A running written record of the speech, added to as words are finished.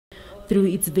Through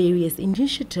its various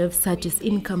initiatives such as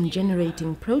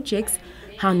income-generating projects,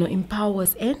 Hano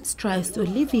empowers and strives to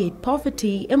alleviate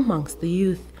poverty amongst the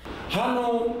youth.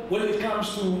 Hano, when it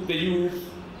comes to the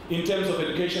youth, in terms of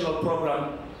educational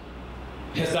program,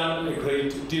 has done a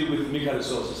great deal with meager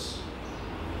resources.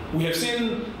 We have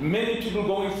seen many people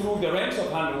going through the ranks of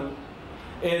Hano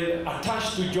and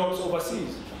attached to jobs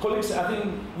overseas. Colleagues, I think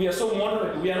we are so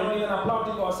moderate, we are not even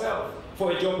applauding ourselves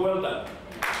for a job well done.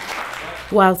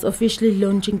 Whilst officially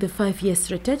launching the 5-year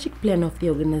strategic plan of the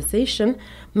organization,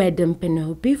 Madam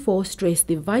Penehupifo stressed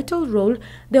the vital role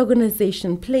the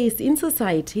organization plays in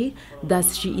society.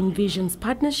 Thus, she envisions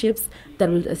partnerships that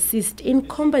will assist in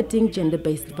combating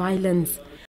gender-based violence.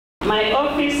 My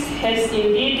office has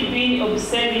indeed been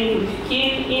observing with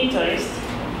keen interest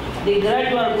the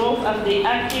gradual growth of the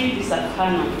activities at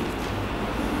Hano.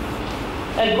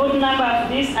 A good number of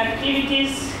these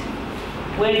activities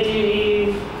were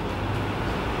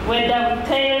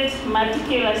dovetailed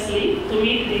meticulously to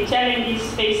meet the challenges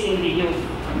facing the youth.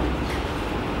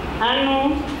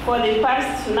 Hano, for the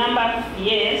past number of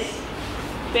years,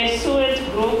 pursued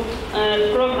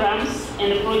programs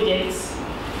and projects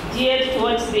geared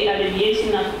towards the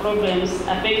alleviation of problems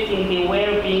affecting the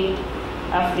well-being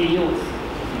of the youth.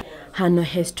 Hano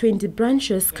has 20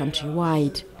 branches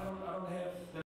countrywide.